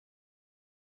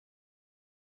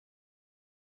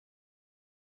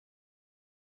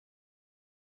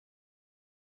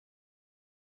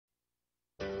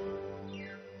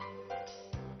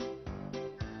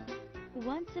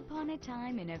Once upon a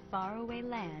time in a faraway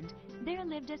land, there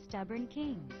lived a stubborn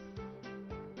king.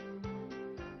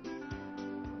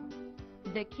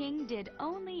 The king did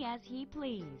only as he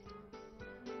pleased.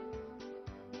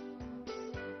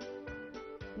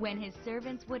 When his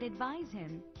servants would advise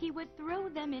him, he would throw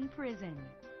them in prison.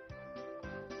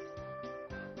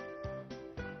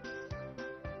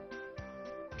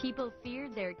 People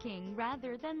feared their king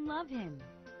rather than love him.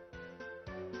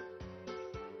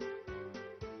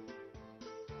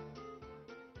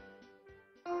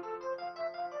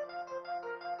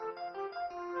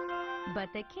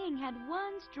 But the king had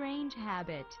one strange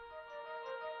habit.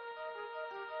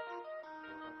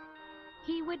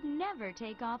 He would never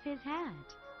take off his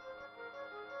hat.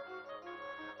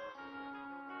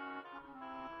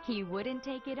 He wouldn't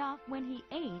take it off when he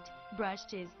ate,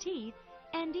 brushed his teeth,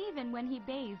 and even when he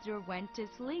bathed or went to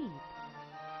sleep.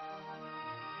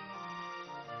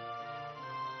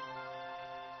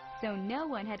 So no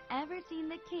one had ever seen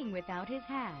the king without his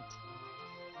hat.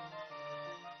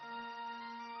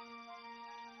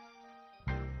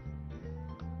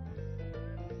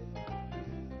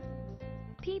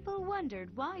 People wondered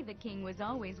why the king was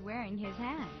always wearing his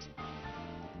hat.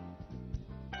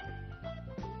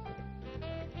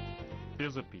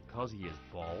 Is it because he is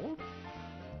bald?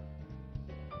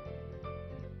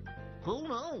 Who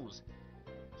knows?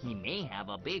 He may have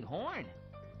a big horn.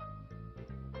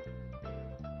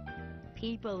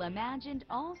 People imagined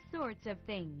all sorts of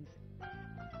things.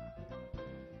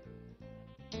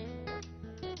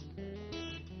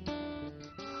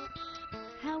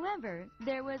 However,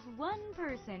 there was one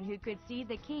person who could see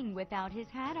the king without his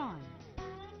hat on.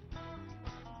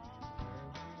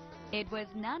 It was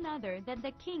none other than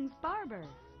the king's barber.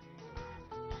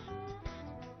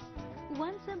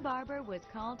 Once a barber was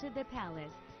called to the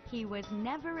palace, he was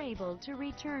never able to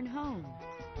return home.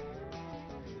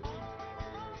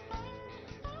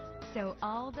 So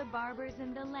all the barbers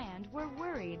in the land were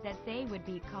worried that they would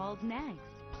be called next.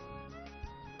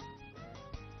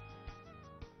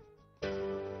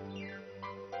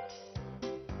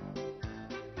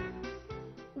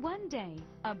 One day,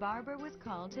 a barber was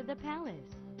called to the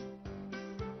palace.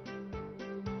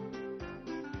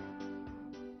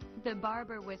 The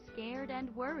barber was scared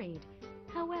and worried.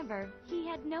 However, he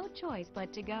had no choice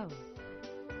but to go.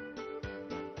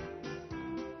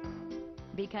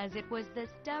 Because it was the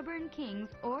stubborn king's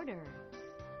order.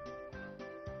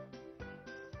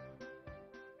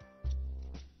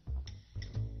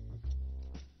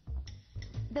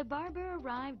 The barber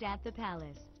arrived at the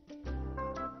palace.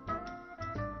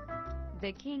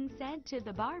 The king said to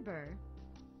the barber,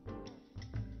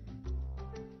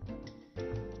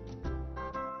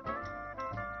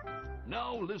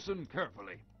 "Now listen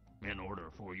carefully. In order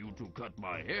for you to cut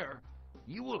my hair,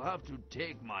 you will have to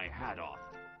take my hat off.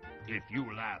 If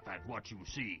you laugh at what you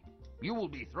see, you will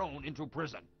be thrown into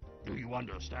prison. Do you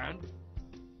understand?"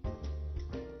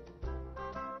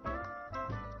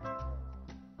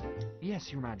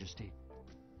 Yes, Your Majesty.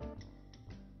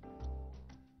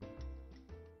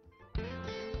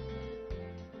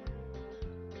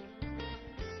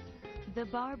 The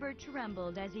barber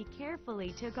trembled as he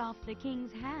carefully took off the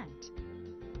king's hat.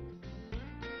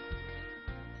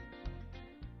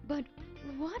 But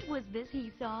what was this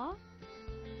he saw?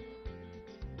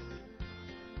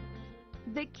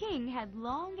 The king had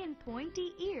long and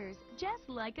pointy ears, just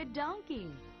like a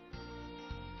donkey.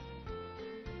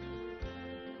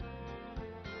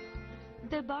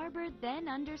 The barber then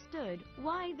understood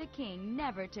why the king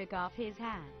never took off his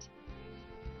hat.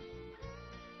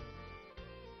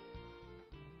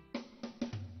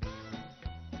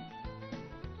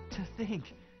 To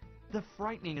think, the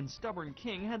frightening and stubborn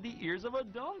king had the ears of a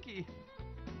donkey.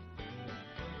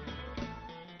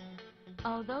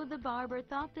 Although the barber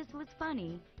thought this was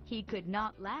funny, he could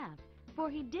not laugh, for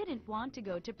he didn't want to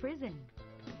go to prison.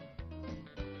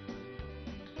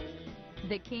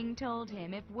 The king told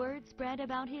him if word spread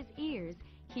about his ears,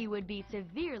 he would be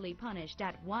severely punished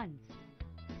at once.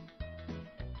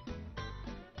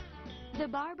 The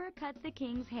barber cut the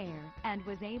king's hair and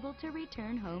was able to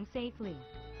return home safely.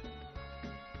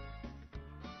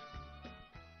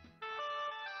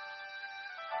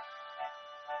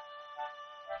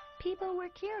 People were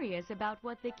curious about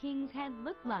what the king's head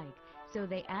looked like, so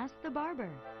they asked the barber.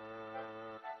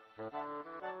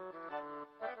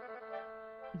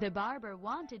 The barber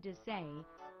wanted to say,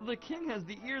 The king has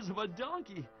the ears of a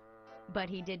donkey. but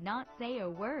he did not say a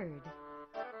word.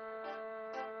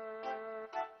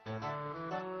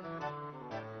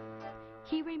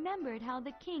 He remembered how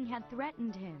the king had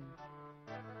threatened him.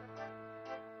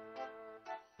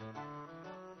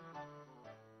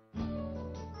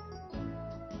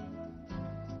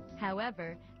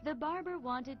 However, the barber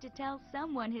wanted to tell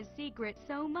someone his secret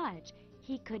so much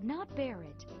he could not bear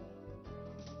it.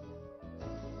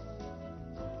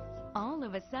 All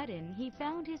of a sudden, he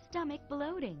found his stomach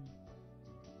bloating.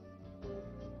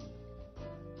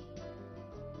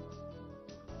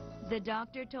 The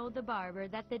doctor told the barber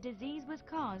that the disease was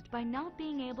caused by not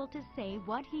being able to say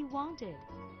what he wanted.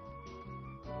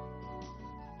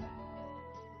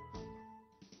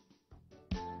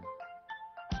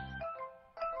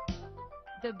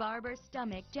 The barber's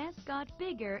stomach just got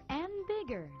bigger and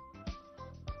bigger.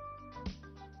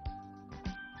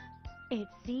 It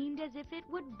seemed as if it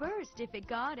would burst if it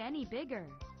got any bigger.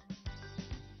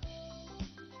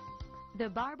 The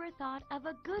barber thought of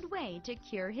a good way to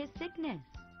cure his sickness.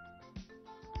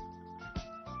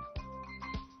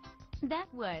 That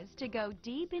was to go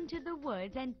deep into the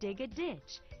woods and dig a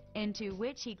ditch, into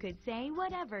which he could say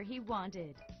whatever he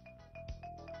wanted.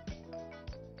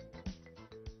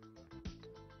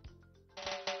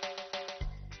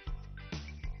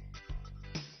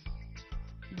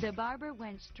 The barber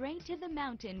went straight to the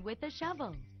mountain with a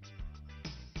shovel.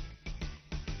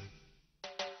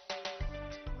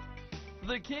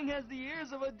 The king has the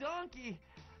ears of a donkey!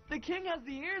 The king has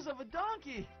the ears of a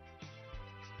donkey!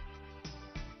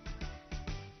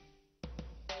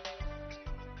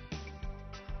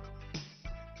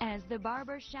 As the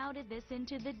barber shouted this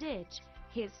into the ditch,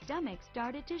 his stomach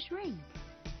started to shrink.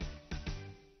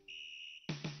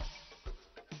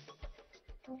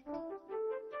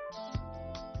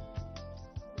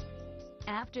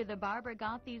 After the barber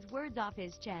got these words off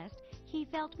his chest, he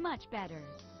felt much better.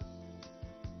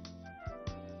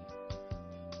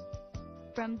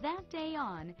 From that day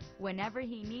on, whenever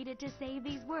he needed to say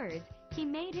these words, he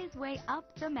made his way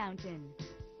up the mountain.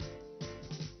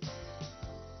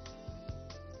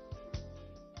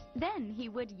 Then he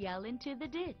would yell into the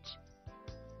ditch.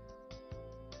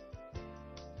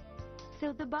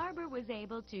 So the barber was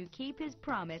able to keep his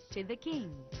promise to the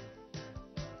king.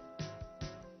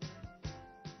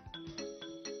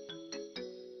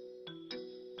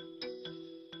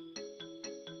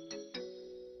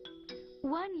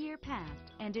 One year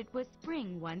passed, and it was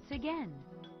spring once again.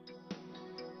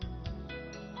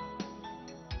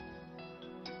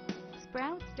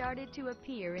 Sprouts started to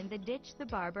appear in the ditch the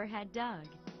barber had dug.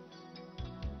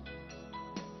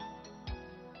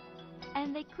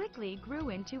 And they quickly grew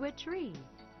into a tree.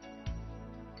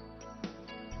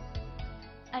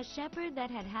 A shepherd that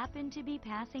had happened to be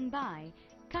passing by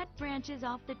cut branches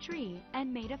off the tree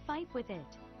and made a fife with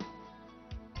it.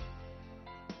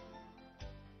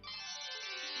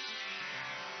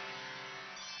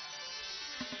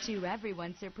 To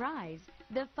everyone's surprise,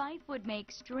 the fife would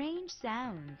make strange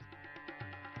sounds.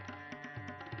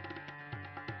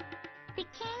 The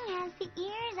king has the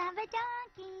ears of a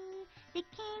donkey. The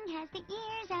king has the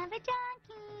ears of a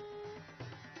donkey.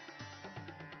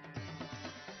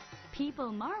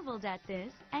 People marveled at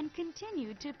this and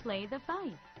continued to play the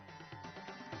fife.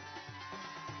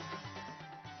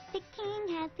 The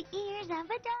king has the ears of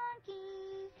a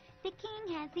donkey. The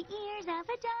king has the ears of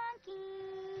a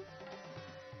donkey.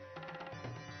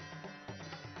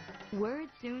 Word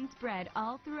soon spread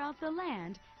all throughout the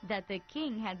land that the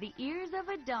king had the ears of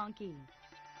a donkey.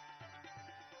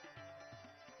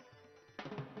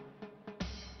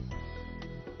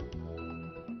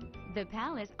 The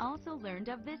palace also learned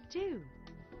of this too.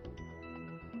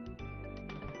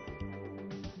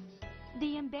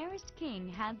 The embarrassed king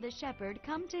had the shepherd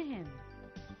come to him.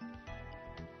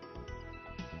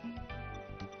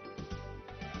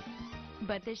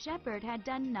 But the shepherd had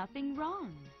done nothing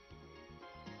wrong.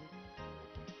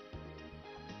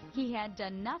 He had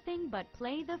done nothing but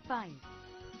play the fife.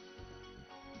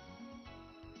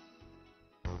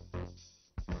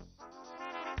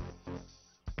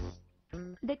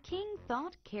 The king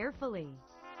thought carefully.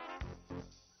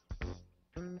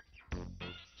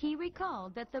 He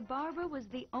recalled that the barber was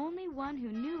the only one who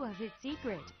knew of his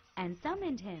secret and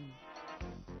summoned him.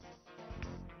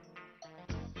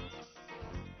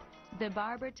 The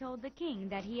barber told the king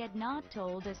that he had not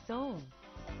told a soul.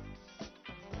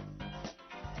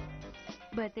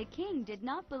 But the king did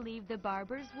not believe the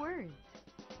barber's words.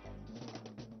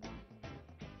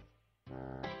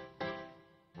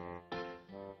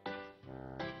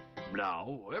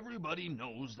 Now, everybody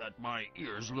knows that my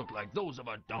ears look like those of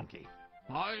a donkey.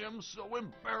 I am so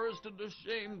embarrassed and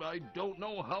ashamed I don't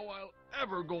know how I'll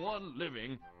ever go on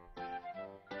living.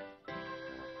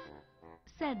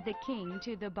 Said the king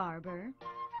to the barber.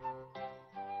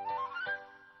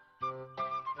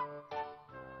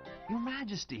 Your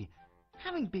Majesty,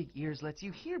 having big ears lets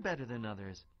you hear better than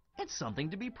others. It's something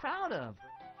to be proud of.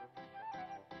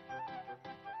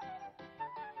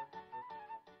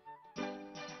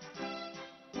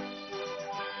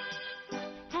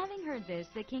 heard this,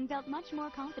 the king felt much more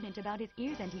confident about his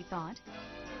ears, and he thought,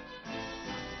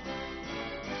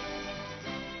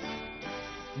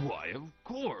 Why, of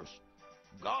course.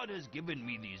 God has given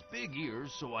me these big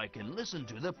ears so I can listen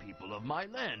to the people of my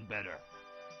land better.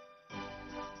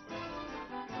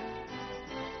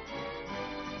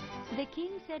 The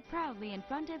king said proudly in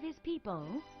front of his people,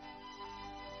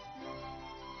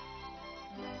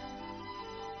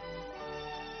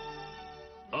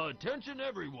 Attention,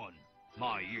 everyone.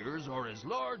 My ears are as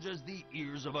large as the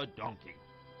ears of a donkey.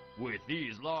 With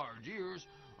these large ears,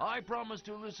 I promise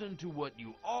to listen to what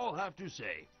you all have to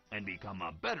say and become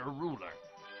a better ruler.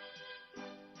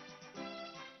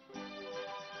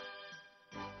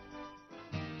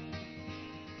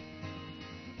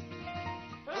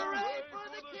 Hooray for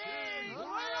the king!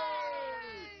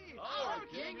 Hooray! Our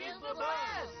king is the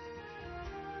best!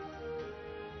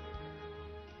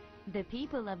 the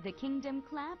people of the kingdom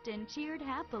clapped and cheered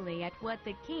happily at what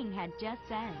the king had just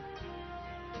said.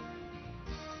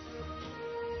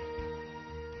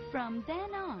 From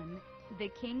then on, the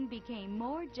king became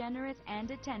more generous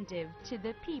and attentive to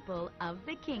the people of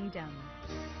the kingdom.